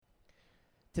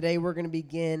Today we're going to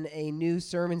begin a new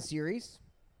sermon series.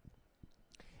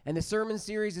 And the sermon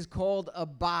series is called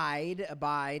Abide,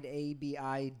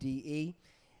 A-B-I-D-E.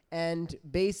 And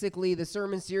basically the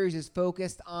sermon series is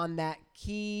focused on that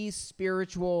key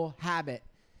spiritual habit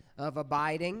of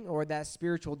abiding, or that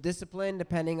spiritual discipline,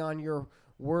 depending on your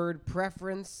word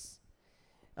preference.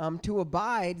 To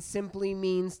abide simply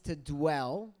means to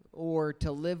dwell, or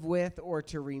to live with, or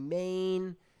to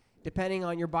remain. Depending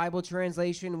on your Bible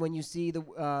translation, when you see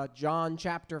the John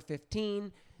chapter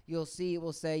 15, you'll see it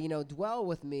will say, dwell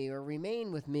with me, or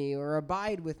remain with me, or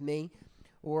abide with me,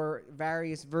 or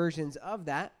various versions of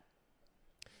that.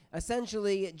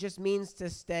 Essentially, it just means to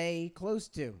stay close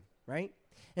to, right?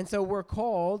 And so we're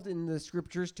called in the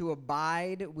scriptures to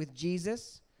abide with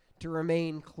Jesus, to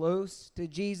remain close to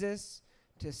Jesus,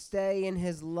 to stay in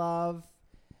his love.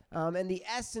 And the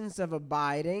essence of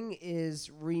abiding is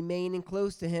remaining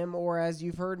close to him, or as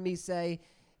you've heard me say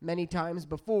many times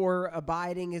before,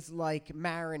 abiding is like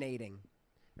marinating,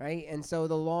 right? And so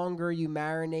the longer you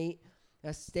marinate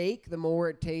a steak, the more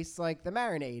it tastes like the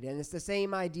marinade. And it's the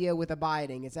same idea with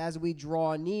abiding. It's as we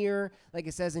draw near, like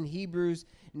it says in Hebrews,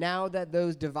 now that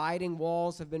those dividing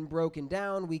walls have been broken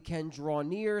down, we can draw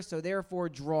near. So therefore,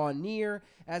 draw near.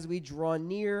 As we draw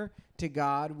near to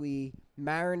God, we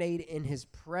marinate in his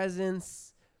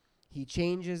presence. He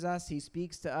changes us. He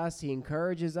speaks to us. He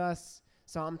encourages us.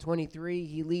 Psalm 23,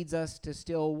 he leads us to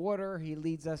still water. He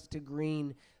leads us to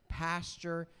green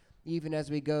pasture. Even as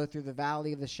we go through the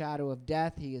valley of the shadow of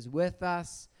death, he is with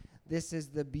us. This is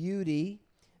the beauty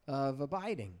of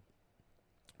abiding.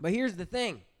 But here's the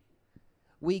thing.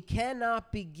 We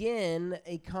cannot begin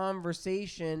a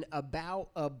conversation about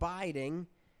abiding,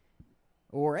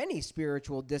 or any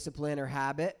spiritual discipline or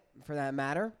habit, for that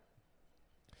matter,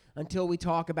 until we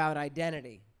talk about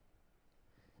identity.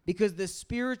 Because the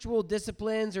spiritual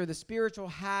disciplines or the spiritual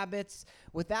habits,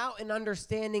 without an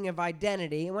understanding of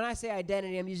identity, and when I say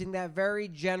identity, I'm using that very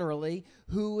generally.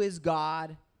 Who is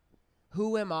God?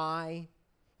 Who am I?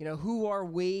 Who are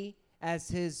we as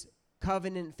his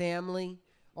covenant family,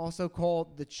 also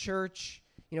called the church?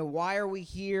 Why are we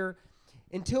here?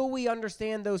 Until we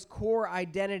understand those core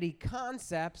identity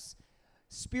concepts,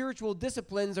 spiritual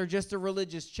disciplines are just a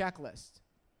religious checklist.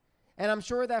 And I'm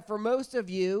sure that for most of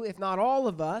you, if not all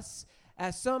of us,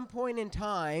 at some point in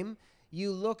time,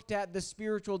 you looked at the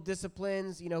spiritual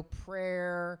disciplines,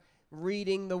 prayer,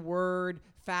 reading the word,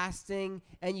 fasting,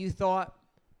 and you thought,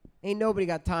 ain't nobody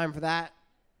got time for that.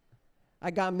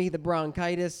 I got me the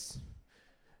bronchitis.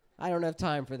 I don't have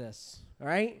time for this, all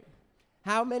right?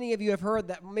 How many of you have heard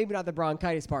that? Maybe not the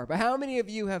bronchitis part, but how many of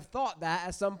you have thought that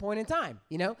at some point in time?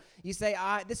 You say,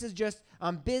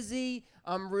 I'm busy,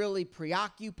 I'm really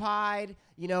preoccupied,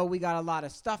 we got a lot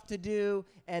of stuff to do,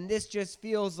 and this just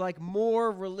feels like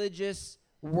more religious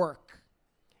work.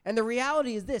 And the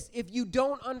reality is this: if you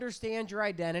don't understand your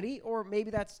identity, or maybe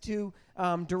that's too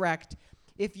direct,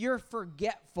 if you're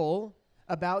forgetful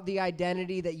about the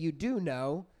identity that you do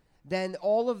know, then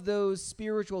all of those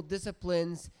spiritual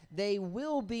disciplines, they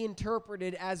will be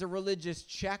interpreted as a religious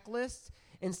checklist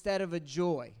instead of a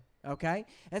joy, okay?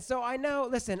 And so I know,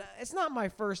 listen, it's not my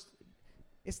first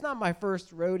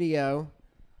rodeo.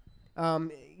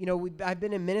 I've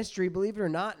been in ministry, believe it or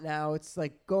not now, it's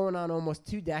like going on almost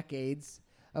 2 decades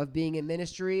of being in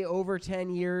ministry, over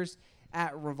 10 years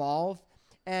at Revolve.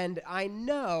 And I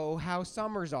know how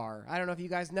summers are. I don't know if you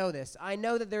guys know this. I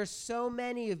know that there's so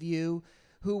many of you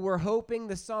who were hoping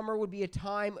the summer would be a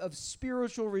time of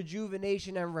spiritual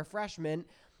rejuvenation and refreshment,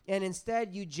 and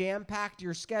instead you jam-packed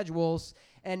your schedules,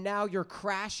 and now you're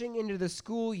crashing into the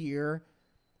school year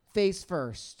face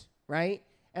first, right?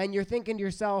 And you're thinking to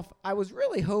yourself, I was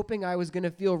really hoping I was going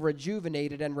to feel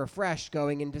rejuvenated and refreshed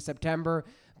going into September,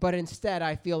 but instead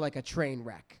I feel like a train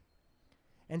wreck.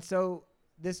 And so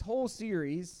this whole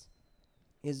series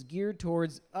is geared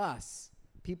towards us,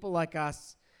 people like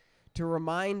us, to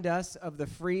remind us of the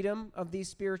freedom of these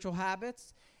spiritual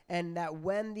habits, and that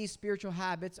when these spiritual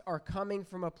habits are coming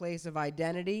from a place of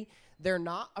identity, they're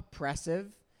not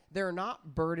oppressive, they're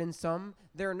not burdensome,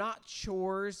 they're not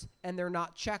chores, and they're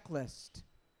not checklist.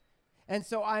 And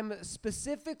so I'm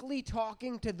specifically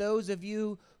talking to those of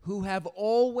you who have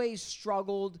always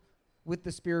struggled with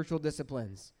the spiritual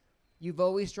disciplines. You've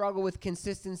always struggled with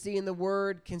consistency in the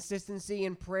word, consistency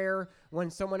in prayer when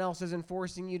someone else is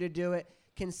enforcing you to do it,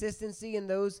 consistency in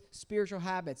those spiritual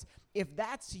habits. If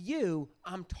that's you,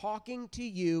 I'm talking to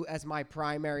you as my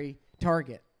primary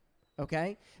target,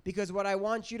 okay? Because what I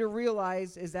want you to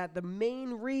realize is that the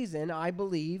main reason I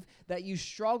believe that you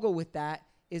struggle with that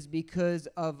is because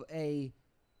of a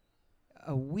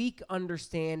weak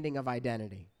understanding of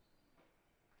identity.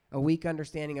 A weak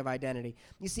understanding of identity.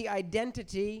 You see,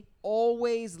 identity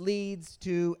always leads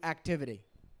to activity.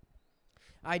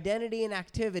 Identity and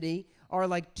activity are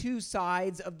like two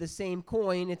sides of the same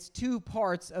coin. It's two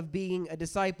parts of being a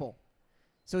disciple.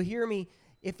 So hear me.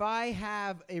 If I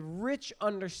have a rich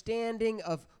understanding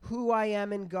of who I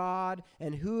am in God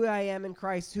and who I am in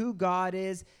Christ, who God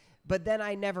is, but then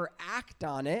I never act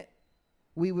on it,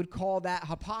 we would call that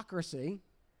hypocrisy,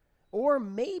 or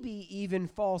maybe even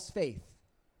false faith.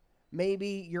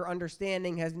 Maybe your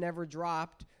understanding has never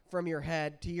dropped from your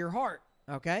head to your heart,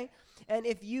 okay? And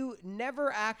if you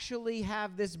never actually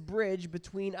have this bridge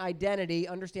between identity,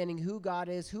 understanding who God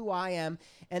is, who I am,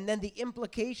 and then the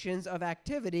implications of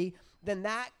activity, then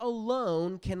that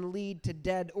alone can lead to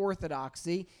dead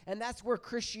orthodoxy. And that's where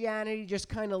Christianity just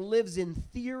kind of lives in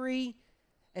theory,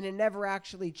 and it never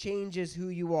actually changes who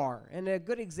you are. And a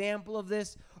good example of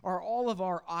this are all of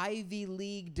our Ivy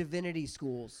League divinity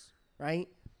schools, right?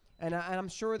 And I'm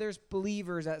sure there's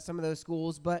believers at some of those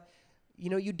schools, but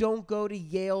you don't go to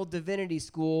Yale Divinity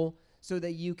School so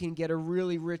that you can get a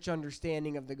really rich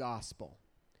understanding of the gospel.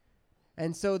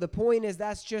 And so the point is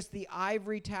that's just the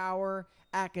ivory tower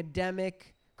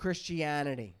academic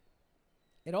Christianity.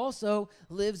 It also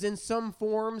lives in some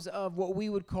forms of what we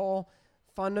would call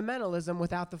fundamentalism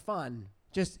without the fun,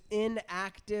 just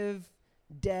inactive,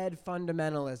 dead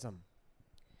fundamentalism.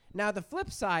 Now, the flip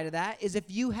side of that is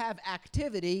if you have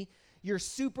activity, you're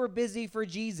super busy for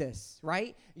Jesus,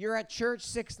 right? You're at church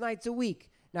 6 nights a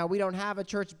week. Now, we don't have a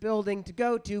church building to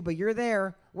go to, but you're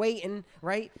there waiting,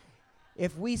 right?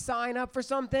 If we sign up for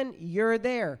something, you're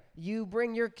there. You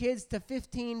bring your kids to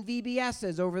 15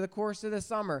 VBSs over the course of the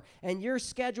summer, and your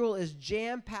schedule is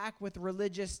jam-packed with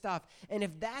religious stuff. And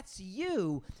if that's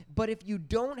you, but if you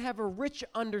don't have a rich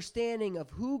understanding of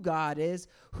who God is,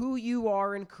 who you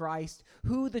are in Christ,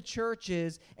 who the church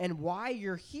is, and why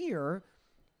you're here,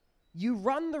 you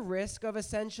run the risk of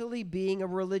essentially being a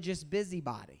religious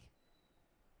busybody.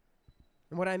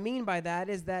 And what I mean by that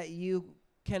is that you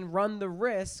can run the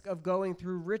risk of going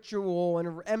through ritual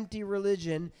and empty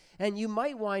religion, and you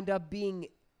might wind up being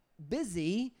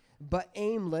busy, but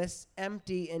aimless,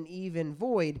 empty, and even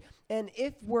void. And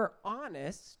if we're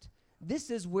honest, this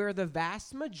is where the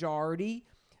vast majority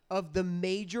of the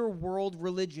major world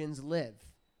religions live.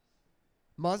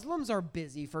 Muslims are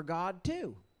busy for God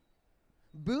too.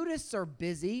 Buddhists are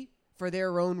busy for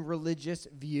their own religious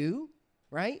view,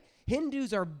 right?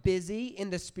 Hindus are busy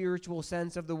in the spiritual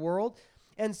sense of the world.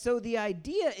 And so the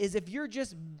idea is if you're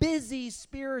just busy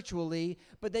spiritually,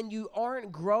 but then you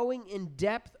aren't growing in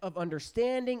depth of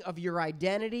understanding of your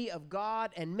identity of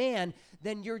God and man,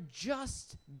 then you're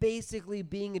just basically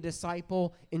being a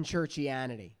disciple in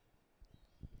churchianity.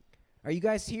 Are you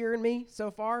guys hearing me so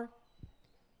far?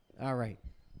 All right.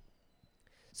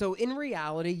 So in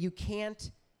reality, you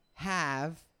can't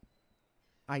have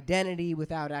identity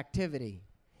without activity.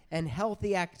 And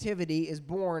healthy activity is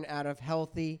born out of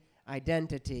healthy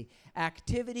identity.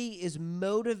 Activity is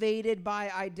motivated by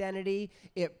identity.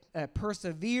 It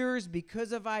perseveres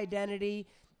because of identity.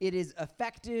 It is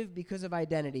effective because of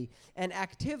identity. And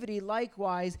activity,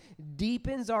 likewise,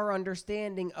 deepens our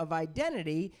understanding of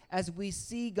identity as we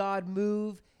see God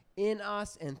move in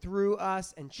us and through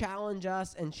us and challenge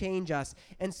us and change us.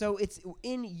 And so it's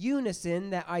in unison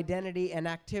that identity and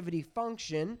activity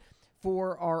function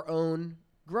for our own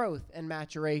growth and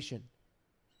maturation.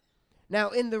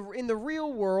 Now, in the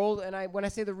real world, and when I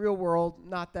say the real world,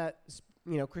 not that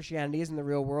Christianity isn't the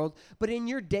real world, but in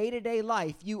your day-to-day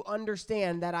life, you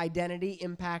understand that identity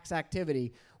impacts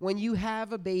activity. When you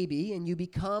have a baby and you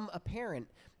become a parent,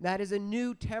 that is a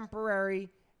new temporary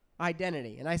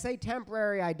identity. And I say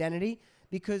temporary identity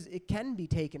because it can be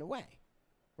taken away,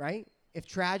 right? If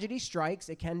tragedy strikes,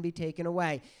 it can be taken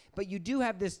away. But you do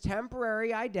have this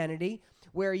temporary identity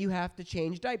where you have to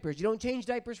change diapers. You don't change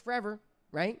diapers forever,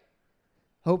 right?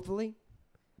 Hopefully,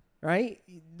 right?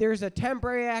 There's a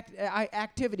temporary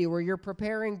activity where you're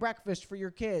preparing breakfast for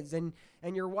your kids and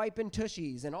you're wiping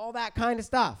tushies and all that kind of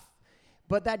stuff.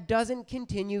 But that doesn't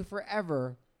continue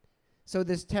forever. So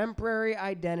this temporary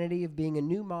identity of being a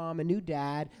new mom, a new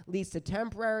dad, leads to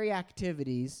temporary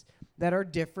activities that are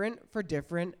different for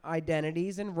different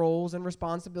identities and roles and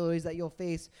responsibilities that you'll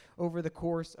face over the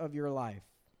course of your life.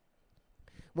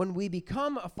 When we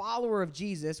become a follower of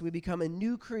Jesus, we become a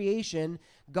new creation.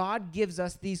 God gives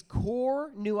us these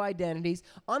core new identities,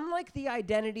 unlike the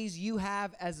identities you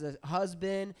have as a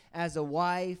husband, as a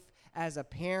wife, as a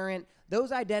parent.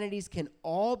 Those identities can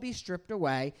all be stripped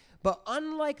away. But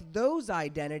unlike those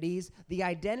identities, the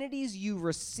identities you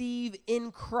receive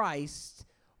in Christ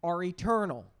are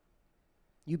eternal.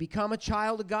 You become a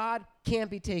child of God,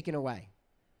 can't be taken away.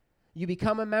 You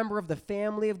become a member of the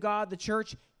family of God, the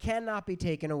church, cannot be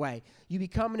taken away. You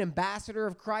become an ambassador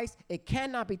of Christ, it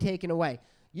cannot be taken away.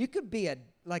 You could be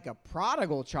like a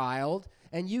prodigal child,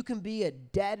 and you can be a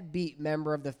deadbeat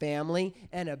member of the family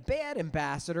and a bad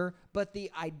ambassador, but the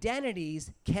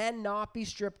identities cannot be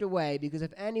stripped away, because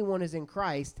if anyone is in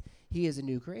Christ, he is a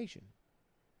new creation.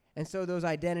 And so those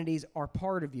identities are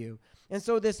part of you. And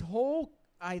so this whole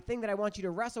thing that I want you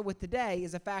to wrestle with today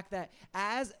is the fact that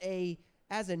as a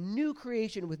new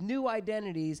creation with new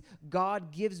identities,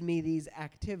 God gives me these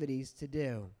activities to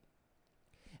do.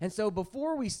 And so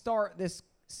before we start this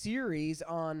series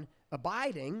on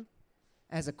abiding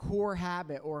as a core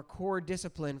habit or a core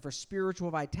discipline for spiritual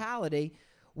vitality,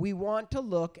 we want to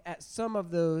look at some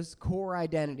of those core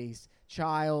identities: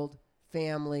 child,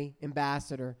 family,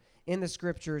 ambassador, in the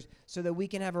scriptures, so that we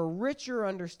can have a richer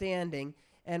understanding.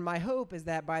 And my hope is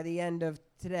that by the end of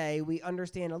today, we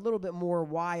understand a little bit more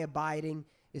why abiding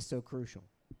is so crucial.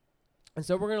 And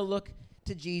so we're going to look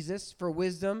to Jesus for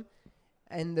wisdom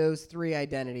and those three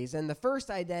identities. And the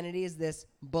first identity is this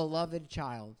beloved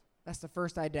child. That's the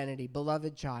first identity,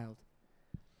 beloved child.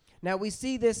 Now we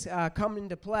see this come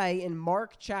into play in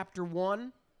Mark chapter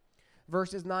 1,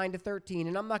 verses 9 to 13.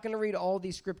 And I'm not going to read all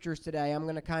these scriptures today. I'm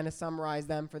going to kind of summarize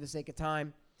them for the sake of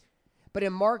time. But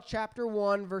in Mark chapter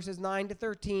 1, verses 9 to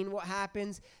 13, what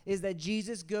happens is that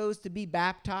Jesus goes to be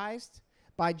baptized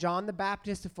by John the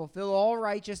Baptist to fulfill all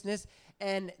righteousness,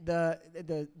 and the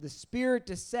Spirit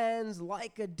descends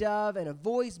like a dove, and a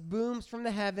voice booms from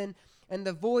the heaven, and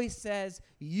the voice says,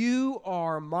 "You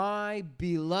are my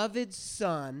beloved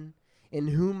Son, in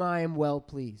whom I am well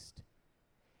pleased."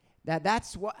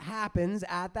 That's what happens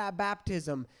at that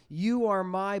baptism. You are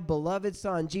my beloved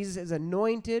Son. Jesus is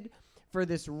anointed for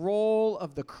this role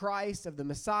of the Christ, of the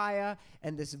Messiah,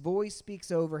 and this voice speaks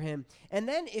over him. And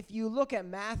then if you look at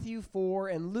Matthew 4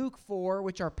 and Luke 4,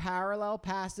 which are parallel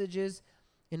passages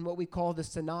in what we call the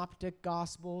synoptic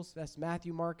gospels, that's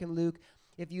Matthew, Mark, and Luke.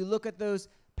 If you look at those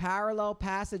parallel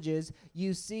passages,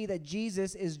 you see that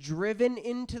Jesus is driven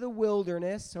into the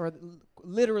wilderness, or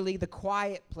literally the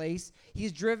quiet place.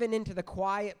 He's driven into the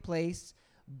quiet place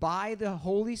by the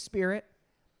Holy Spirit.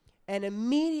 And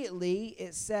immediately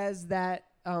it says that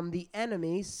the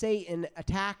enemy, Satan,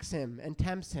 attacks him and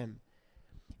tempts him.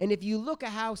 And if you look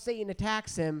at how Satan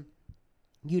attacks him,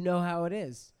 you know how it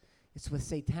is. It's with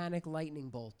satanic lightning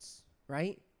bolts,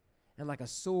 right? And like a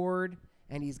sword,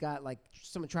 and he's got like,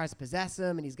 someone tries to possess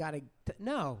him, and he's got to,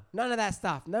 no, none of that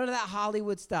stuff. None of that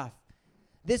Hollywood stuff.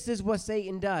 This is what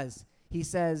Satan does. He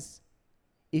says,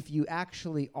 if you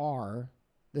actually are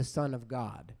the Son of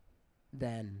God,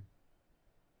 then...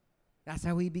 That's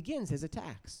how he begins his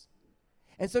attacks.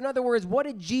 And so in other words, what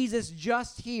did Jesus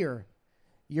just hear?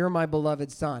 You're my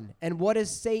beloved Son. And what does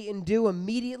Satan do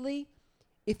immediately?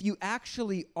 If you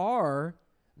actually are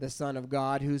the Son of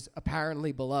God, who's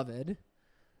apparently beloved,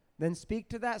 then speak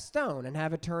to that stone and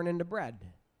have it turn into bread.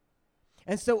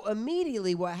 And so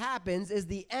immediately what happens is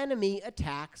the enemy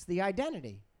attacks the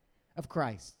identity of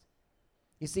Christ.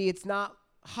 You see, it's not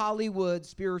Hollywood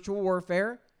spiritual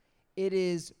warfare. It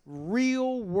is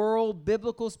real world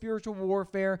biblical spiritual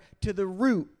warfare to the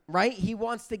root, right? He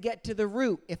wants to get to the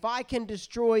root. If I can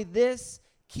destroy this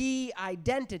key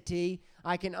identity,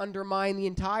 I can undermine the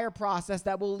entire process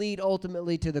that will lead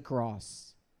ultimately to the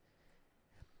cross.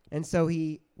 And so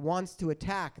he wants to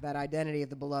attack that identity of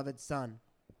the beloved Son.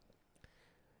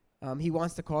 He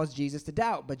wants to cause Jesus to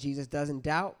doubt, but Jesus doesn't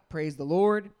doubt. Praise the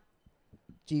Lord.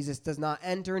 Jesus does not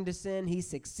enter into sin. He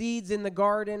succeeds in the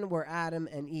garden where Adam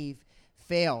and Eve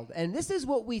failed. And this is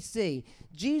what we see.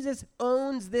 Jesus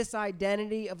owns this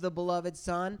identity of the beloved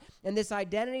Son, and this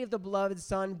identity of the beloved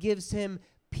Son gives him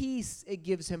peace. It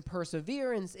gives him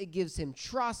perseverance. It gives him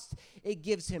trust. It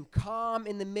gives him calm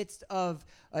in the midst of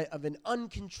an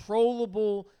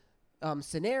uncontrollable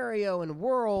scenario and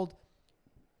world.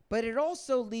 But it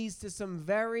also leads to some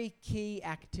very key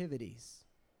activities.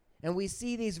 And we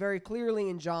see these very clearly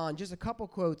in John. Just a couple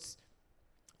quotes.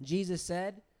 Jesus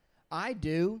said, I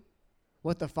do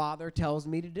what the Father tells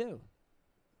me to do.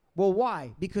 Well,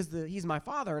 why? Because he's my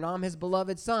Father and I'm his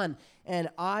beloved Son, and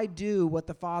I do what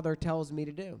the Father tells me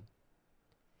to do.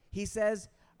 He says,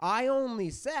 I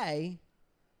only say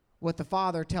what the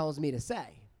Father tells me to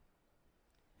say.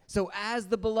 So as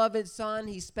the beloved Son,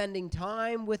 he's spending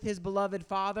time with his beloved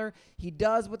Father. He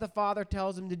does what the Father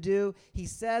tells him to do. He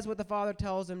says what the Father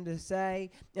tells him to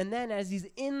say. And then as he's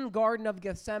in the Garden of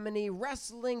Gethsemane,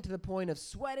 wrestling to the point of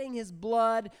sweating his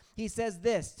blood, he says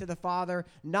this to the Father,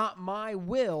 not my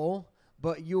will,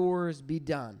 but yours be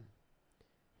done.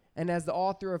 And as the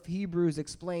author of Hebrews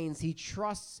explains, he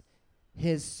trusts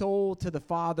his soul to the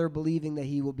Father, believing that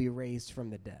he will be raised from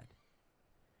the dead.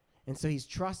 And so he's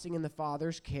trusting in the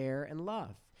Father's care and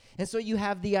love. And so you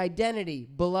have the identity,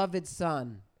 beloved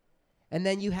Son. And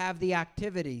then you have the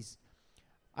activities.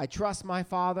 I trust my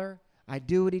Father. I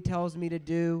do what he tells me to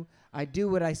do. I do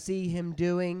what I see him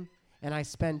doing, and I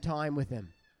spend time with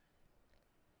him.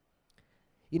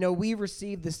 You know, we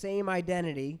receive the same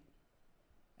identity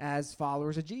as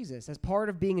followers of Jesus. As part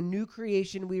of being a new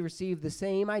creation, we receive the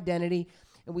same identity,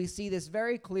 and we see this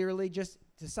very clearly, just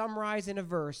to summarize in a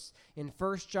verse, in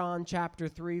 1 John chapter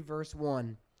 3, verse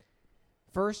 1.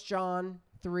 1 John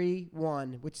 3,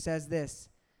 1, which says this,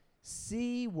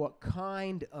 "See what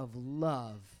kind of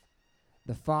love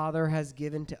the Father has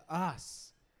given to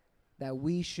us, that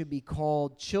we should be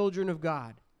called children of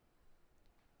God.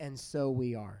 And so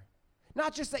we are."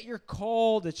 Not just that you're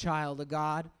called a child of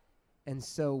God, and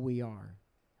so we are.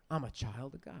 I'm a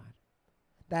child of God.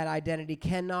 That identity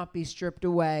cannot be stripped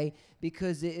away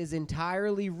because it is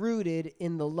entirely rooted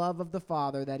in the love of the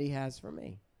Father that he has for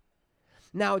me.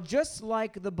 Now, just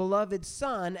like the beloved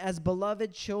Son, as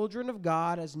beloved children of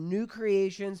God, as new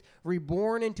creations,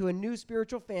 reborn into a new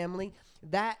spiritual family,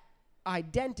 that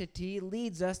identity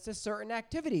leads us to certain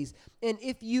activities. And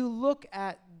if you look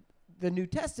at the New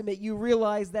Testament, you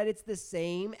realize that it's the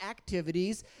same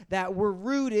activities that were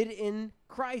rooted in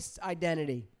Christ's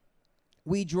identity.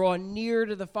 We draw near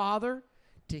to the Father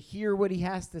to hear what he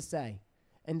has to say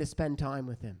and to spend time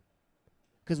with him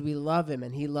because we love him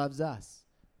and he loves us.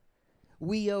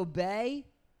 We obey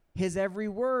his every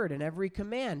word and every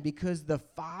command because the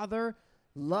Father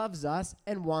loves us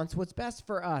and wants what's best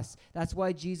for us. That's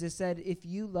why Jesus said, "If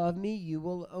you love me, you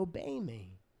will obey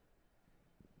me."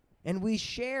 And we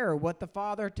share what the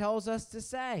Father tells us to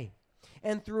say.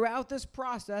 And throughout this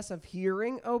process of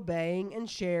hearing, obeying, and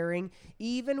sharing,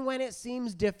 even when it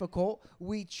seems difficult,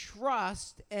 we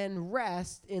trust and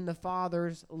rest in the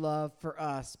Father's love for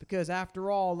us. Because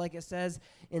after all, like it says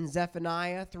in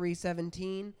Zephaniah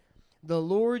 3:17, "The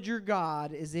Lord your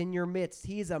God is in your midst.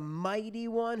 He is a mighty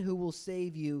one who will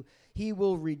save you. He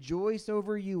will rejoice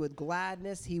over you with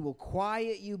gladness. He will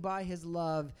quiet you by his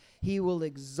love. He will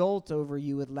exult over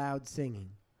you with loud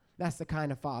singing." That's the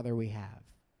kind of Father we have.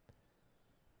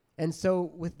 And so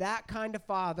with that kind of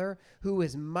Father who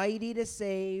is mighty to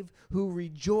save, who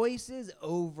rejoices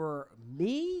over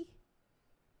me,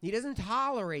 he doesn't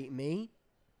tolerate me.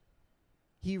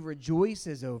 He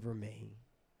rejoices over me.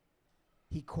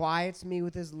 He quiets me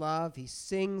with his love. He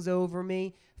sings over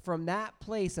me. From that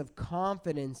place of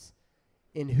confidence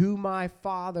in who my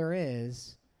Father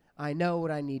is, I know what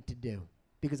I need to do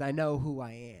because I know who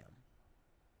I am.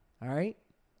 All right?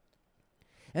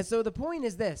 And so the point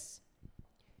is this.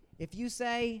 If you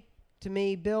say to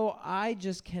me, "Bill, I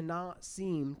just cannot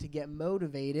seem to get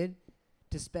motivated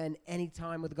to spend any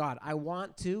time with God. I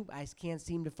want to, I just can't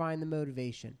seem to find the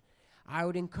motivation." I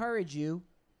would encourage you,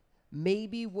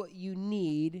 maybe what you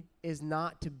need is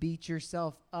not to beat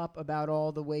yourself up about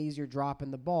all the ways you're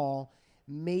dropping the ball.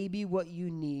 Maybe what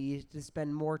you need is to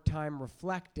spend more time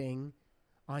reflecting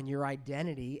on your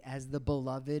identity as the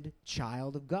beloved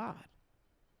child of God.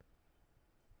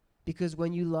 Because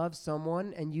when you love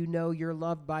someone and you know you're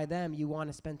loved by them, you want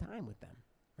to spend time with them,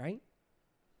 right?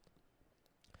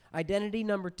 Identity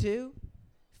number 2,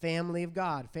 family of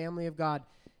God, family of God.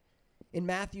 In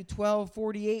Matthew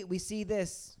 12:48, we see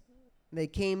this. They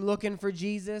came looking for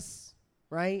Jesus,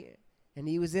 right? And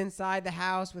he was inside the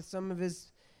house with some of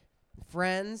his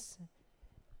friends.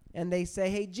 And they say,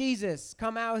 "Hey, Jesus,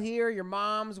 come out here. Your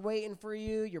mom's waiting for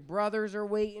you. Your brothers are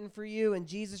waiting for you." And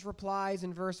Jesus replies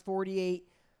in verse 48,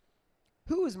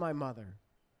 "Who is my mother?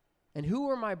 And who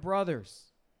are my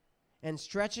brothers?" And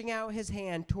stretching out his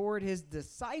hand toward his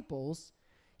disciples,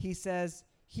 he says,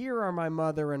 "Here are my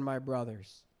mother and my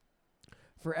brothers.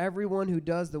 For everyone who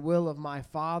does the will of my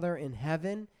Father in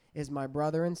heaven is my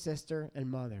brother and sister and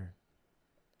mother."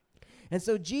 And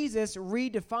so Jesus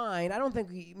redefined, I don't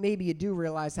think maybe you do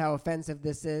realize how offensive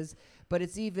this is, but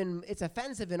it's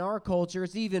offensive in our culture.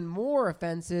 It's even more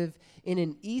offensive in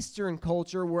an Eastern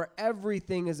culture where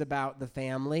everything is about the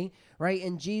family, right?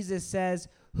 And Jesus says,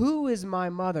 "Who is my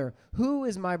mother? Who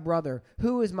is my brother?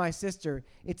 Who is my sister?"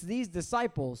 It's these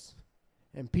disciples.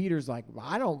 And Peter's like, "Well,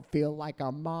 I don't feel like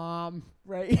a mom,"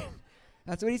 right?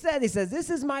 That's what he said. He says, "This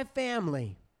is my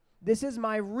family. This is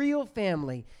my real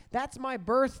family. That's my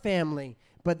birth family,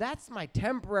 but that's my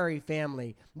temporary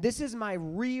family. This is my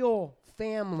real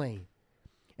family."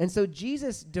 And so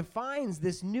Jesus defines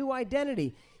this new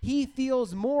identity. He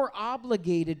feels more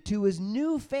obligated to his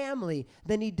new family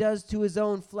than he does to his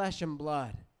own flesh and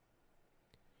blood,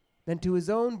 than to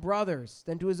his own brothers,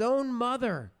 than to his own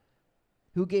mother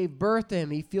who gave birth to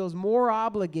him. He feels more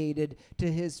obligated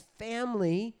to his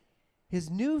family his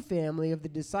new family of the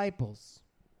disciples.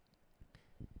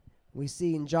 We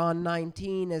see in John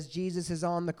 19, as Jesus is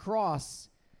on the cross,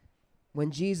 when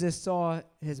Jesus saw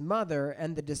his mother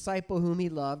and the disciple whom he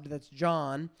loved, that's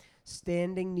John,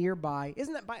 standing nearby.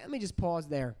 Isn't that, let me just pause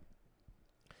there.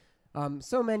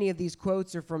 So many of these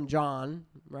quotes are from John,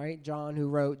 right? John, who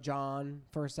wrote John,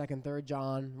 1st, 2nd, 3rd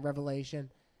John,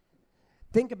 Revelation.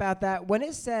 Think about that. When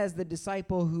it says the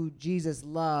disciple who Jesus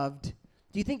loved,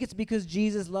 do you think it's because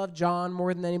Jesus loved John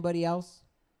more than anybody else?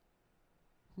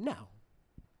 No.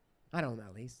 I don't know,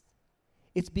 at least.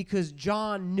 It's because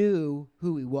John knew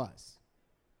who he was.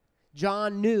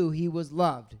 John knew he was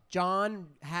loved. John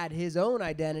had his own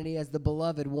identity as the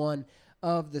beloved one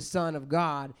of the Son of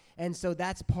God. And so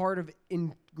that's part of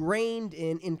ingrained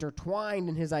in, intertwined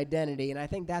in his identity. And I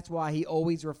think that's why he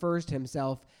always refers to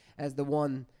himself as the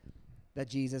one that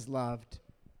Jesus loved.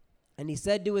 And he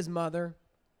said to his mother,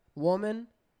 "Woman,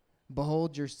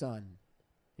 behold your son."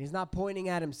 He's not pointing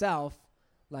at himself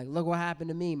like, "Look what happened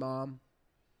to me, Mom."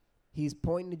 He's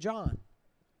pointing to John.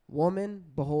 "Woman,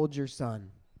 behold your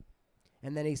son."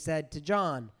 And then he said to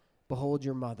John, "Behold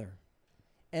your mother."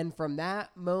 And from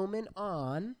that moment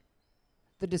on,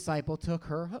 the disciple took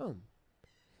her home.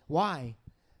 Why?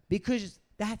 Because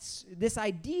this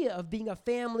idea of being a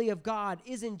family of God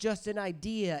isn't just an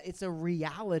idea, it's a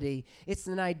reality. It's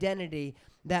an identity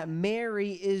that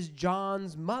Mary is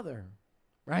John's mother,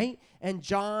 right? And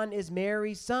John is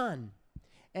Mary's son.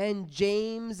 And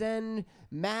James and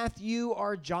Matthew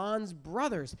are John's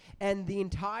brothers. And the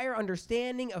entire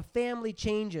understanding of family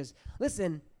changes.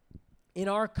 Listen, in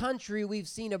our country, we've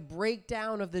seen a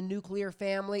breakdown of the nuclear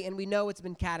family, and we know it's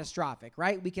been catastrophic,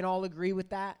 right? We can all agree with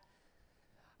that.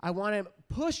 I want to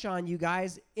push on you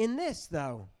guys in this,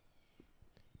 though.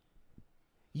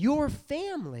 Your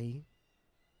family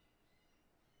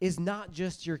is not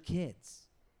just your kids.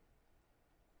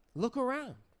 Look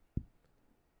around.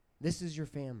 This is your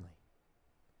family.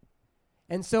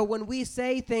 And so when we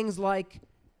say things like,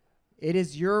 it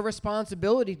is your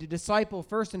responsibility to disciple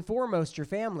first and foremost your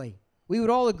family, we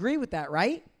would all agree with that,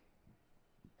 right?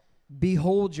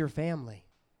 Behold your family.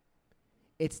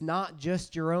 It's not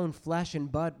just your own flesh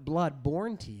and blood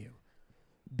born to you.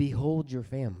 Behold your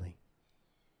family.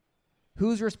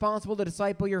 Who's responsible to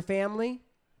disciple your family?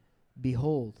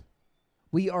 Behold.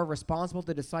 We are responsible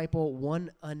to disciple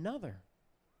one another,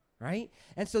 right?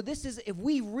 And so this is, if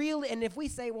we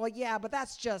say, well, yeah, but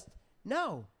that's just,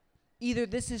 no. Either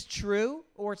this is true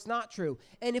or it's not true.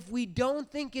 And if we don't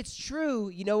think it's true,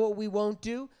 you know what we won't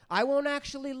do? I won't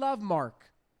actually love Mark.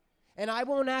 And I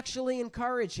won't actually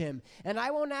encourage him. And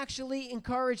I won't actually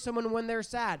encourage someone when they're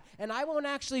sad. And I won't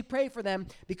actually pray for them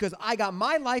because I got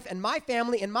my life and my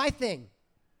family and my thing.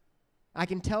 I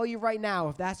can tell you right now,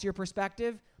 if that's your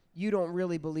perspective, you don't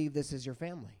really believe this is your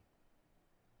family.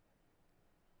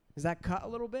 Does that cut a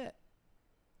little bit?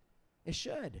 It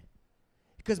should.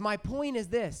 Because my point is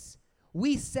this.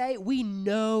 We say we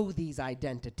know these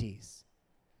identities,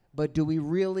 but do we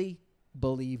really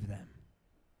believe them?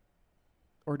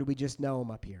 Or do we just know them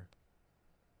up here?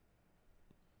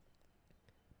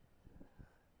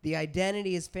 The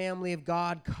identity is family of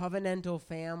God, covenantal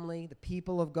family, the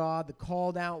people of God, the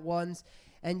called out ones.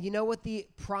 And you know what the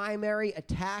primary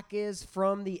attack is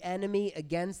from the enemy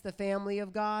against the family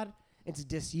of God? It's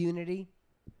disunity.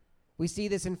 We see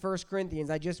this in 1 Corinthians.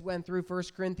 I just went through 1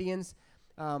 Corinthians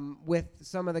with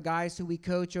some of the guys who we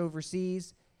coach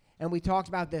overseas. And we talked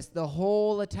about this. The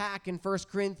whole attack in 1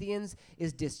 Corinthians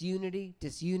is disunity,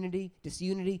 disunity,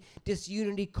 disunity,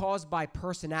 disunity caused by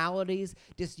personalities,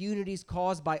 disunities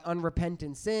caused by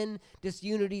unrepentant sin,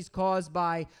 disunities caused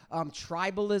by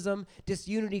tribalism,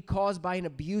 disunity caused by an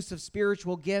abuse of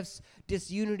spiritual gifts,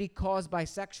 disunity caused by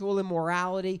sexual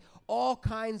immorality, all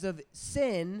kinds of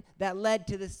sin that led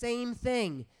to the same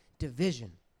thing,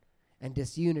 division and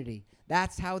disunity.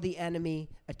 That's how the enemy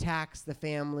attacks the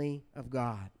family of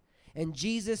God. And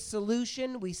Jesus'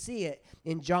 solution, we see it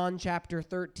in John chapter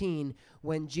 13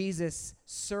 when Jesus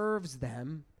serves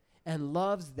them and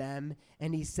loves them,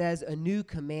 and he says, "A new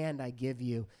command I give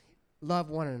you, love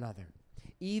one another.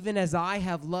 Even as I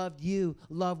have loved you,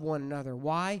 love one another."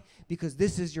 Why? Because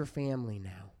this is your family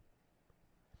now.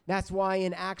 That's why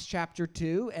in Acts chapter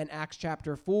 2 and Acts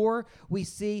chapter 4, we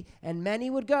see, and many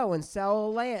would go and sell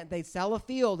a land. They'd sell a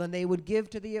field, and they would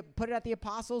put it at the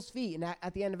apostles' feet, and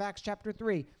at the end of Acts chapter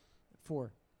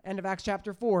 4, end of Acts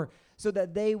chapter 4, so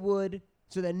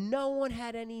that no one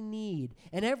had any need,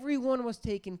 and everyone was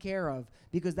taken care of,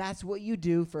 because that's what you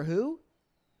do for who?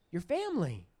 Your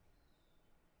family.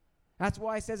 That's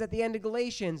why it says at the end of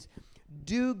Galatians,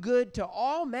 do good to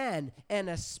all men, and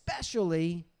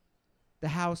especially the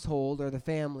household or the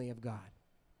family of God.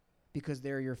 because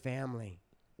they're your family.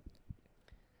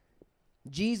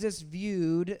 Jesus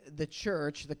viewed the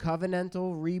church, the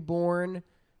covenantal, reborn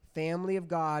family of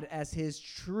God, as his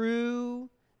true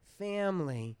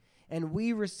family. And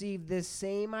we receive this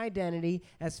same identity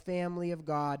as family of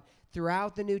God.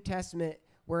 Throughout the New Testament,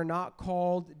 we're not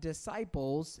called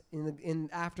disciples.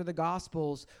 After the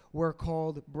Gospels, we're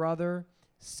called brother,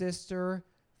 sister,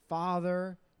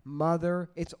 father, mother.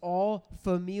 It's all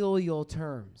familial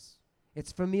terms.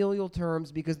 It's familial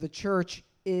terms because the church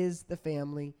is the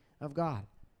family of God.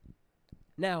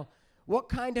 Now, what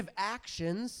kind of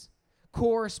actions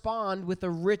correspond with a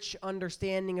rich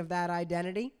understanding of that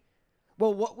identity?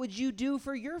 Well, what would you do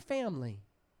for your family?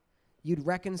 You'd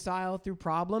reconcile through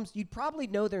problems. You'd probably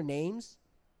know their names.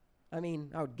 I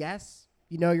would guess.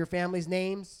 You know your family's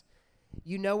names.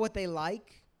 You know what they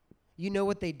like. You know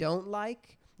what they don't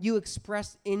like. You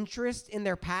express interest in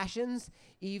their passions,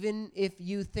 even if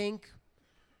you think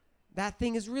that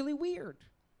thing is really weird,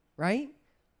 right?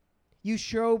 You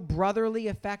show brotherly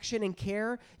affection and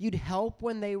care. You'd help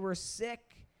when they were sick.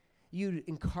 You'd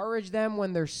encourage them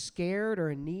when they're scared or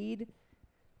in need.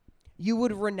 You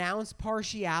would renounce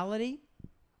partiality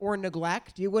or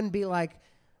neglect. You wouldn't be like,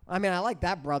 I like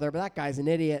that brother, but that guy's an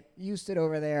idiot. You sit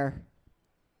over there.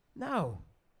 No.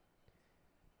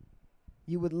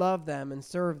 You would love them and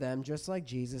serve them just like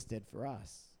Jesus did for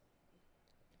us.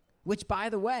 Which, by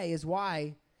the way, is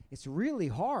why it's really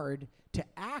hard to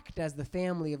act as the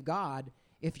family of God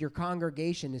if your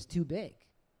congregation is too big,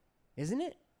 isn't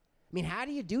it? How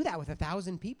do you do that with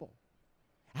 1,000 people?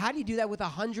 How do you do that with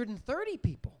 130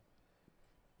 people?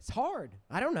 It's hard.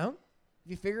 I don't know.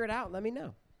 If you figure it out, let me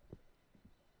know.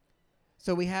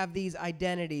 So we have these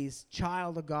identities: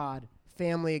 child of God,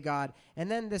 family of God, and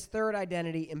then this third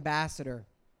identity, ambassador.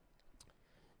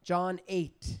 John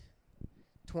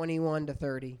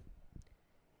 8:21-30.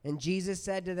 And Jesus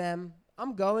said to them,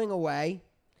 I'm going away,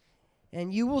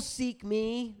 and you will seek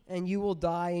me, and you will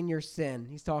die in your sin.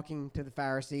 He's talking to the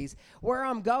Pharisees. Where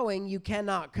I'm going, you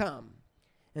cannot come.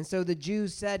 And so the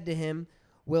Jews said to him,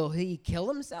 will he kill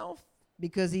himself?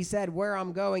 Because he said, where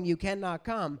I'm going, you cannot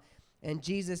come. And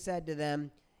Jesus said to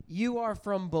them, you are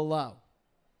from below,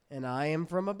 and I am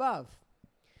from above.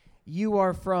 You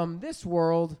are from this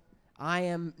world, I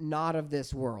am not of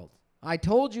this world. I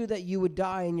told you that you would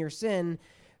die in your sin,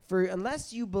 for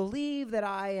unless you believe that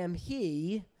I am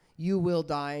he, you will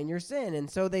die in your sin. And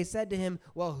so they said to him,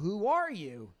 well, who are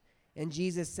you? And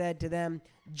Jesus said to them,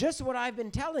 just what I've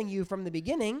been telling you from the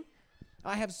beginning.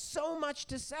 I have so much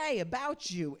to say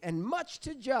about you and much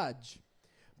to judge.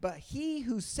 But he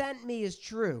who sent me is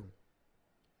true.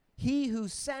 He who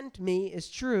sent me is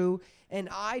true, and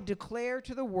I declare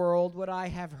to the world what I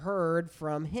have heard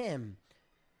from him.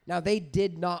 Now, they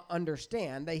did not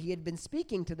understand that he had been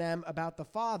speaking to them about the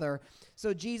Father.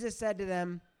 So Jesus said to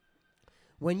them,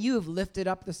 when you have lifted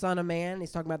up the Son of Man,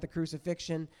 he's talking about the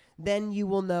crucifixion, then you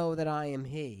will know that I am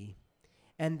he,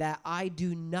 and that I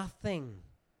do nothing.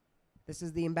 This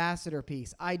is the ambassador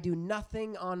piece. I do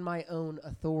nothing on my own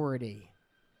authority,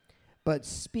 but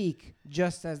speak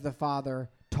just as the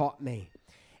Father taught me.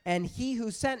 And he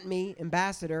who sent me,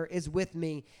 ambassador, is with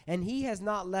me, and he has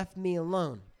not left me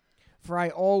alone. For I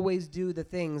always do the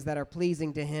things that are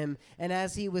pleasing to him. And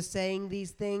as he was saying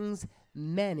these things,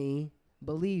 many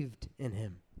believed in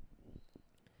him.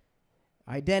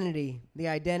 Identity. The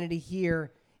identity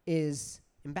here is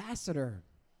ambassador.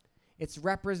 It's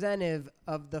representative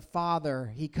of the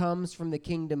Father. He comes from the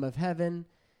kingdom of heaven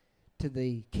to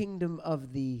the kingdom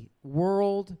of the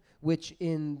world, which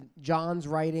in John's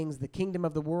writings, the kingdom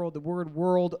of the word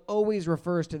world always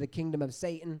refers to the kingdom of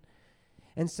Satan.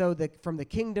 And so from the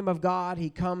kingdom of God, he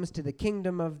comes to the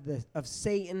kingdom of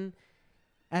Satan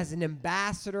as an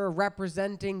ambassador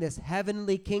representing this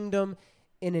heavenly kingdom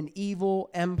in an evil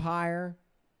empire.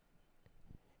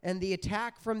 And the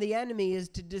attack from the enemy is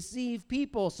to deceive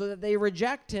people so that they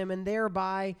reject him and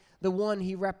thereby the one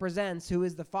he represents, who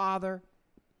is the Father.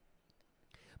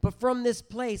 But from this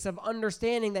place of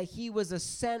understanding that he was a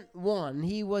sent one,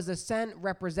 he was a sent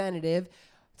representative.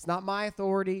 It's not my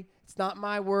authority. It's not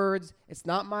my words. It's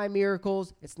not my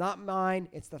miracles. It's not mine.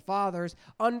 It's the Father's.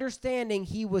 Understanding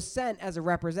he was sent as a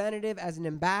representative, as an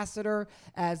ambassador,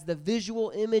 as the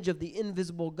visual image of the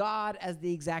invisible God, as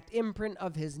the exact imprint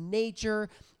of his nature,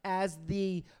 as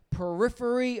the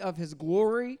periphery of his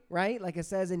glory, right? Like it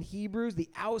says in Hebrews, the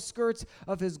outskirts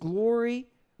of his glory.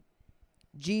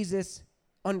 Jesus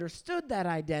understood that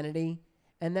identity,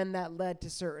 and then that led to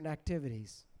certain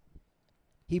activities.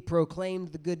 He proclaimed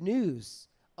the good news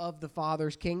of the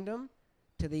Father's kingdom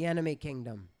to the enemy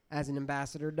kingdom, as an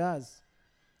ambassador does.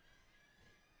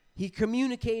 He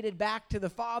communicated back to the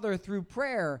Father through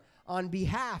prayer. on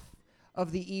behalf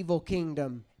of the evil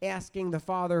kingdom, asking the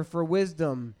Father for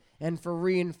wisdom and for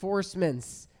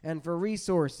reinforcements and for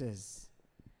resources.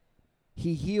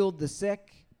 He healed the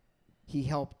sick. He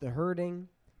helped the hurting.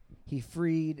 He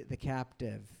freed the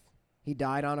captive. He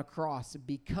died on a cross,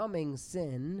 becoming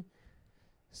sin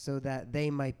so that they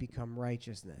might become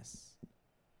righteousness.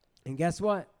 And guess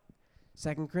what?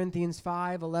 2 Corinthians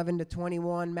 5, 11 to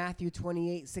 21, Matthew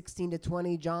 28, 16 to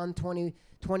 20, John 20,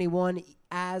 21,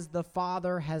 as the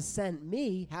Father has sent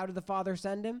me. How did the Father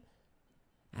send him?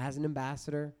 As an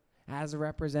ambassador, as a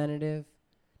representative.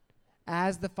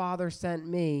 As the Father sent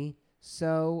me,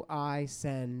 so I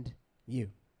send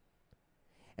you.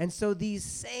 And so these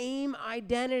same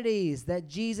identities that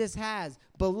Jesus has,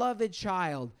 beloved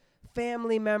child,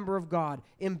 family member of God,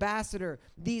 ambassador,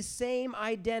 these same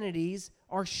identities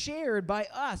are shared by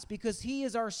us because he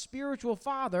is our spiritual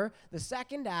father, the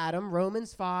second Adam,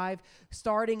 Romans 5,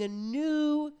 starting a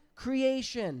new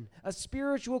creation, a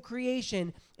spiritual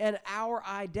creation, and our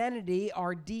identity,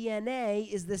 our DNA,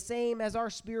 is the same as our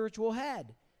spiritual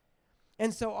head.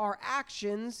 And so our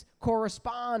actions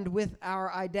correspond with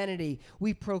our identity.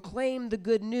 We proclaim the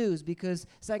good news because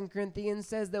 2 Corinthians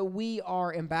says that we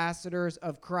are ambassadors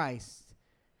of Christ.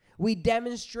 We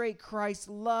demonstrate Christ's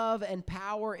love and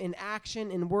power in action,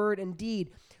 in word, and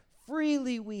deed.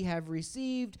 Freely we have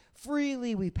received,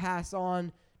 freely we pass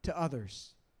on to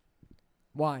others.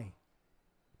 Why?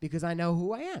 Because I know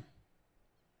who I am.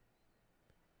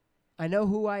 I know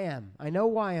who I am. I know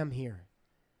why I'm here.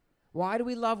 Why do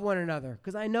we love one another?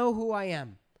 Because I know who I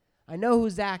am. I know who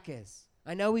Zach is.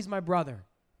 I know he's my brother.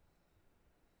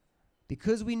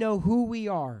 Because we know who we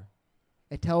are,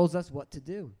 it tells us what to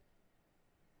do.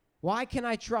 Why can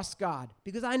I trust God?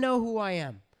 Because I know who I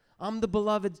am. I'm the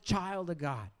beloved child of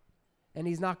God, and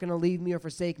he's not going to leave me or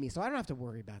forsake me, so I don't have to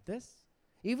worry about this.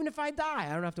 Even if I die,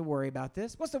 I don't have to worry about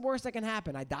this. What's the worst that can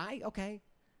happen? I die? Okay.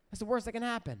 That's the worst that can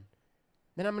happen.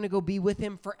 Then I'm going to go be with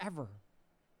him forever.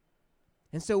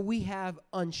 And so we have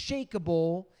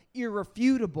unshakable,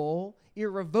 irrefutable,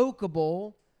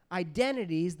 irrevocable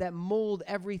identities that mold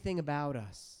everything about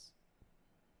us.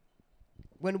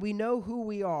 When we know who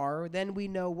we are, then we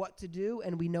know what to do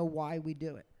and we know why we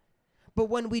do it. But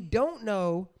when we don't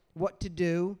know what to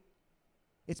do,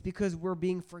 it's because we're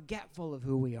being forgetful of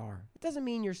who we are. It doesn't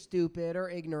mean you're stupid or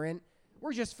ignorant.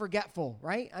 We're just forgetful,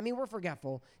 right? I mean, we're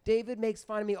forgetful. David makes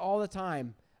fun of me all the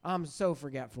time. I'm so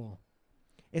forgetful.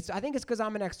 I think it's because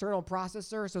I'm an external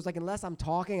processor, so it's like unless I'm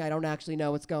talking, I don't actually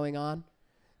know what's going on.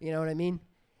 You know what I mean?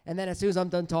 And then as soon as I'm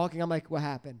done talking, I'm like, what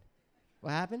happened?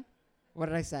 What happened? What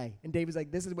did I say? And David's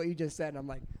like, this is what you just said. And I'm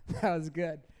like, that was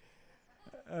good.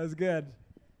 That was good.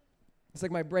 It's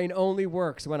like my brain only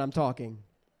works when I'm talking.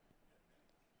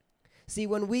 See,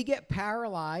 when we get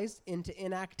paralyzed into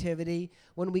inactivity,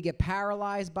 when we get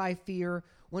paralyzed by fear,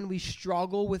 when we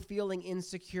struggle with feeling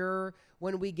insecure,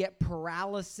 when we get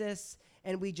paralysis,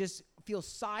 and we just feel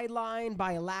sidelined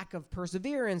by a lack of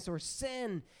perseverance or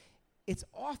sin, it's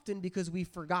often because we've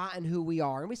forgotten who we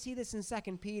are. And we see this in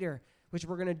 2 Peter, which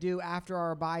we're going to do after our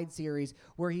Abide series,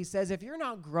 where he says, if you're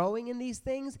not growing in these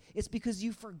things, it's because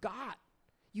you forgot.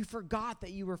 You forgot that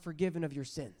you were forgiven of your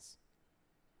sins.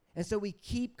 And so we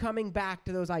keep coming back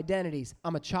to those identities.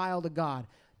 I'm a child of God.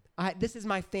 This is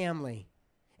my family,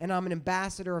 and I'm an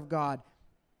ambassador of God.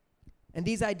 And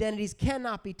these identities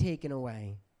cannot be taken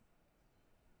away.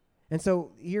 And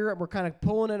so here we're kind of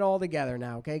pulling it all together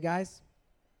now, okay, guys?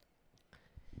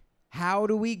 How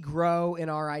do we grow in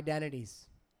our identities?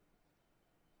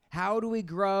 How do we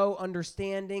grow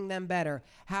understanding them better?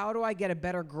 How do I get a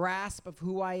better grasp of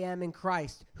who I am in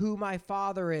Christ, who my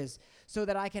Father is, so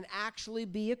that I can actually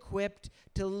be equipped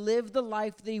to live the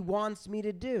life that he wants me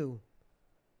to do?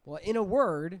 Well, in a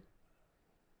word,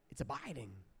 it's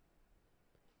abiding.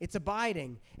 It's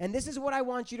abiding. And this is what I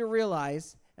want you to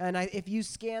realize. And if you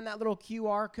scan that little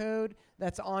QR code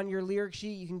that's on your lyric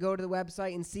sheet, you can go to the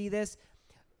website and see this.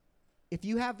 If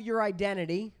you have your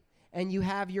identity and you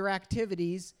have your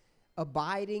activities,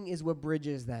 abiding is what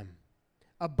bridges them.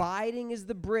 Abiding is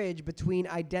the bridge between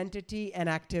identity and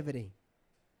activity.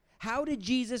 How did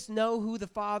Jesus know who the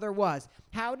Father was?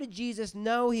 How did Jesus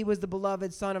know he was the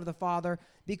beloved Son of the Father?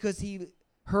 Because he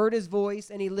heard his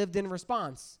voice and he lived in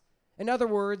response. In other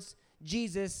words,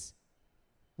 Jesus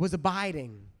was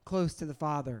abiding close to the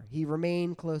Father. He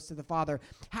remained close to the Father.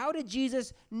 How did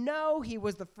Jesus know he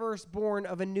was the firstborn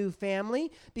of a new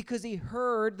family? Because he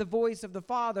heard the voice of the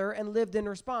Father and lived in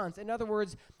response. In other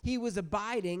words, he was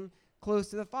abiding close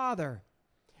to the Father.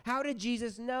 How did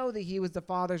Jesus know that he was the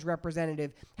Father's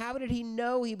representative? How did he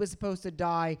know he was supposed to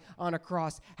die on a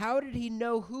cross? How did he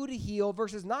know who to heal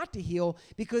versus not to heal?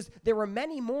 Because there were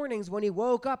many mornings when he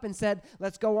woke up and said,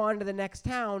 let's go on to the next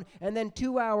town. And then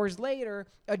 2 hours later,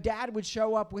 a dad would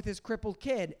show up with his crippled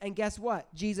kid. And guess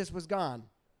what? Jesus was gone.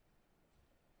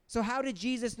 So how did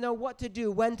Jesus know what to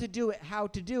do, when to do it, how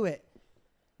to do it?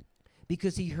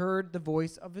 Because he heard the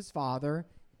voice of his Father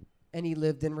and he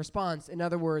lived in response. In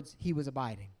other words, he was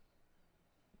abiding.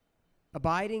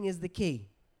 Abiding is the key.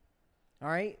 All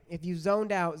right? If you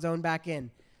zoned out, zone back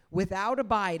in. Without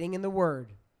abiding in the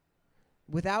Word,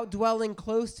 without dwelling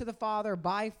close to the Father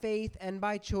by faith and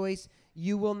by choice,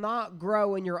 you will not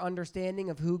grow in your understanding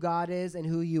of who God is and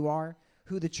who you are,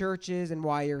 who the church is and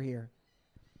why you're here.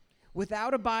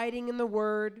 Without abiding in the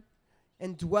Word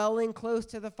and dwelling close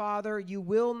to the Father, you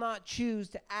will not choose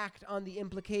to act on the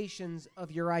implications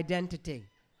of your identity.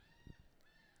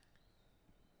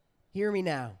 Hear me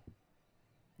now.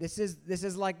 This is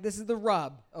the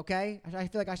rub, okay? I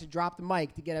feel like I should drop the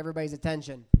mic to get everybody's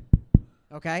attention,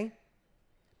 okay?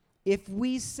 If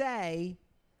we say,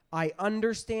 I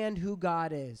understand who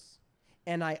God is,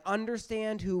 and I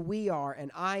understand who we are,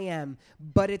 and I am,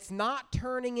 but it's not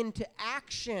turning into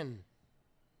action,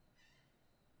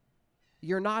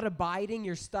 you're not abiding,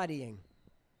 you're studying.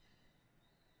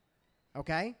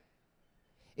 Okay?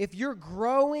 If you're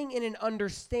growing in an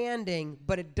understanding,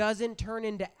 but it doesn't turn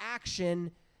into action,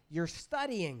 you're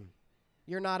studying.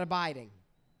 You're not abiding.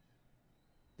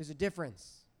 There's a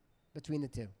difference between the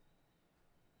two.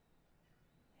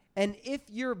 And if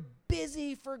you're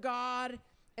busy for God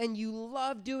and you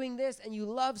love doing this and you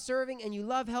love serving and you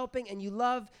love helping and you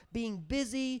love being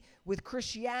busy with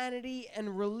Christianity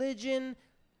and religion,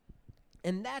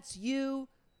 and that's you,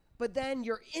 but then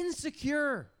you're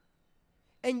insecure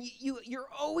and you're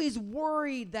always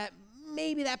worried that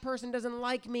maybe that person doesn't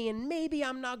like me and maybe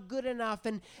I'm not good enough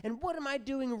and what am I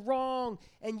doing wrong?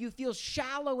 And you feel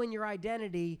shallow in your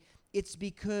identity, it's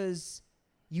because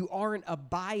you aren't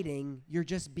abiding, you're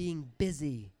just being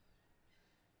busy.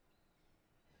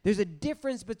 There's a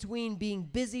difference between being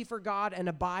busy for God and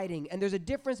abiding. And there's a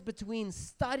difference between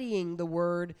studying the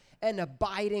Word and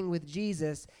abiding with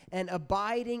Jesus. And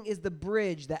abiding is the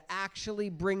bridge that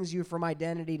actually brings you from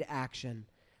identity to action.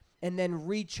 And then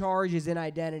recharges in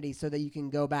identity so that you can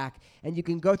go back. And you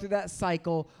can go through that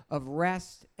cycle of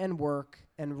rest and work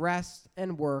and rest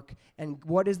and work. And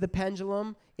what is the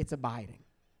pendulum? It's abiding.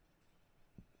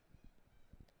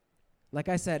 Like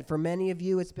I said, for many of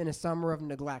you, it's been a summer of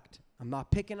neglect. I'm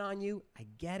not picking on you. I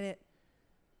get it.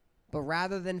 But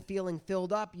rather than feeling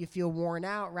filled up, you feel worn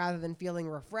out. Rather than feeling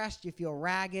refreshed, you feel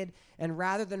ragged. And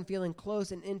rather than feeling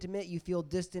close and intimate, you feel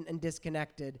distant and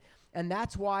disconnected. And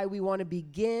that's why we want to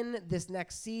begin this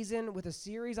next season with a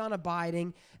series on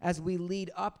abiding as we lead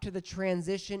up to the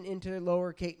transition into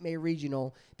Lower Cape May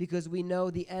Regional, because we know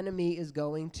the enemy is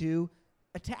going to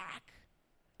attack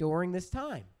during this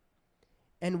time.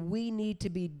 And we need to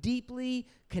be deeply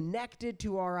connected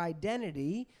to our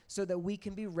identity so that we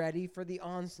can be ready for the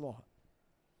onslaught.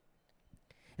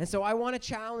 And so I want to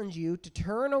challenge you to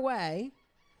turn away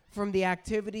from the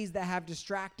activities that have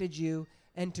distracted you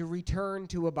and to return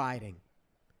to abiding,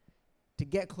 to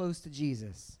get close to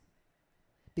Jesus.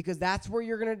 Because that's where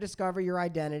you're going to discover your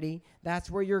identity.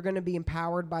 That's where you're going to be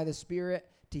empowered by the Spirit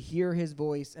to hear His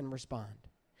voice and respond.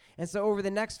 And so over the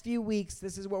next few weeks,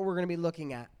 this is what we're going to be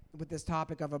looking at with this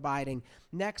topic of abiding.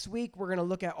 Next week, we're going to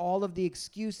look at all of the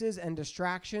excuses and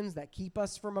distractions that keep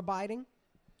us from abiding.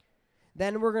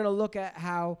 Then we're going to look at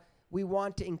how we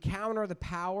want to encounter the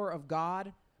power of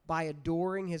God by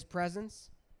adoring His presence.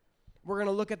 We're going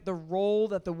to look at the role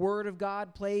that the Word of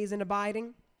God plays in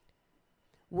abiding.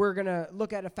 We're going to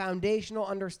look at a foundational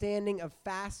understanding of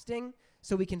fasting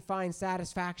so we can find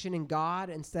satisfaction in God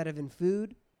instead of in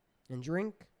food and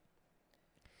drink.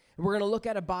 We're going to look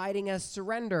at abiding as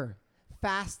surrender,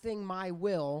 fasting my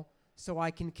will so I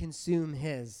can consume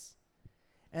His.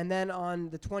 And then on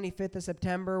the 25th of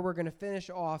September, we're going to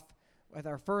finish off with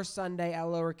our first Sunday at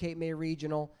Lower Cape May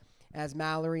Regional as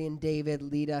Mallory and David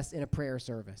lead us in a prayer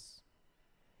service.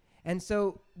 And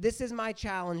so this is my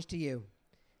challenge to you.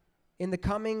 In the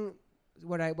coming,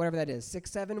 whatever that is,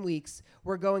 6-7 weeks,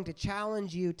 we're going to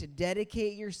challenge you to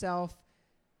dedicate yourself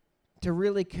to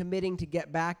really committing to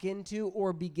get back into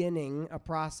or beginning a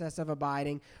process of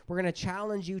abiding. We're going to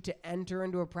challenge you to enter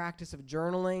into a practice of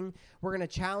journaling. We're going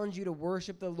to challenge you to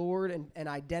worship the Lord and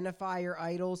identify your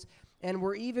idols. And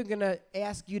we're even going to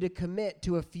ask you to commit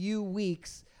to a few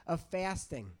weeks of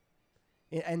fasting.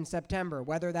 in September,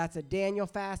 whether that's a Daniel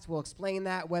fast, we'll explain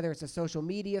that, whether it's a social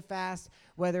media fast,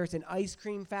 whether it's an ice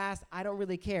cream fast, I don't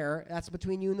really care. That's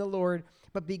between you and the Lord,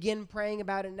 but begin praying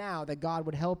about it now that God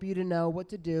would help you to know what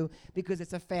to do because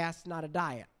it's a fast, not a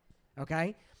diet,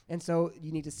 okay? And so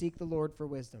you need to seek the Lord for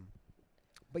wisdom.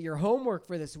 But your homework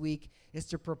for this week is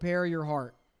to prepare your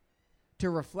heart, to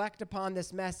reflect upon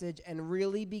this message and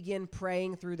really begin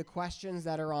praying through the questions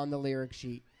that are on the lyric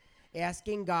sheet,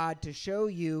 asking God to show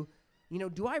you,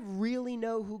 do I really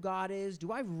know who God is?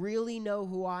 Do I really know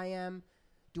who I am?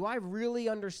 Do I really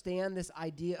understand this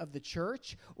idea of the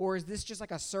church? Or is this just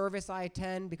like a service I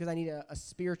attend because I need a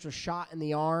spiritual shot in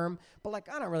the arm? But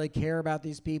I don't really care about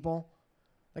these people.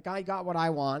 I got what I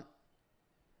want.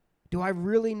 Do I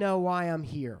really know why I'm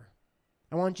here?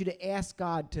 I want you to ask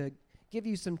God to give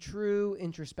you some true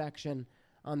introspection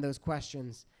on those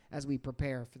questions as we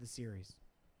prepare for the series.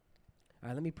 All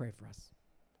right, let me pray for us.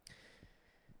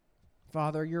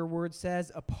 Father, your word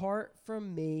says, apart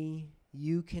from me,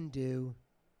 you can do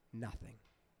nothing.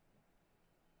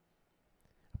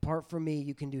 Apart from me,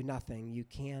 you can do nothing. You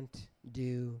can't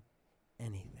do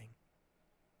anything.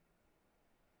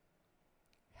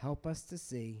 Help us to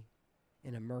see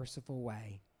in a merciful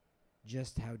way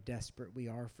just how desperate we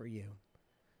are for you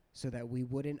so that we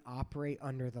wouldn't operate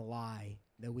under the lie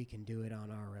that we can do it on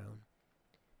our own.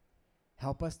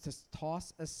 Help us to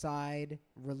toss aside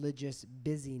religious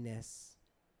busyness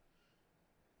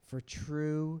for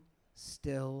true,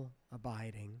 still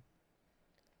abiding.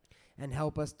 And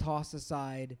help us toss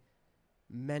aside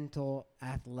mental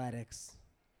athletics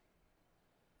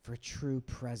for true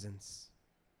presence.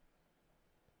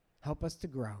 Help us to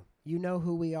grow. You know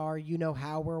who we are. You know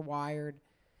how we're wired.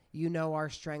 You know our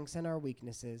strengths and our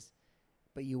weaknesses,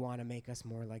 but you want to make us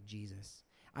more like Jesus.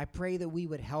 I pray that we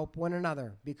would help one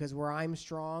another because where I'm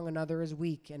strong, another is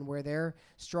weak, and where they're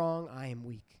strong, I am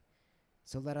weak.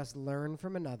 So let us learn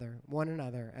from one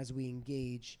another as we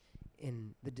engage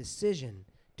in the decision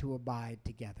to abide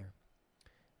together.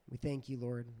 We thank you,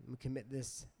 Lord. We commit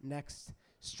this next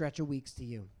stretch of weeks to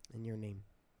you. In your name,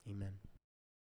 amen.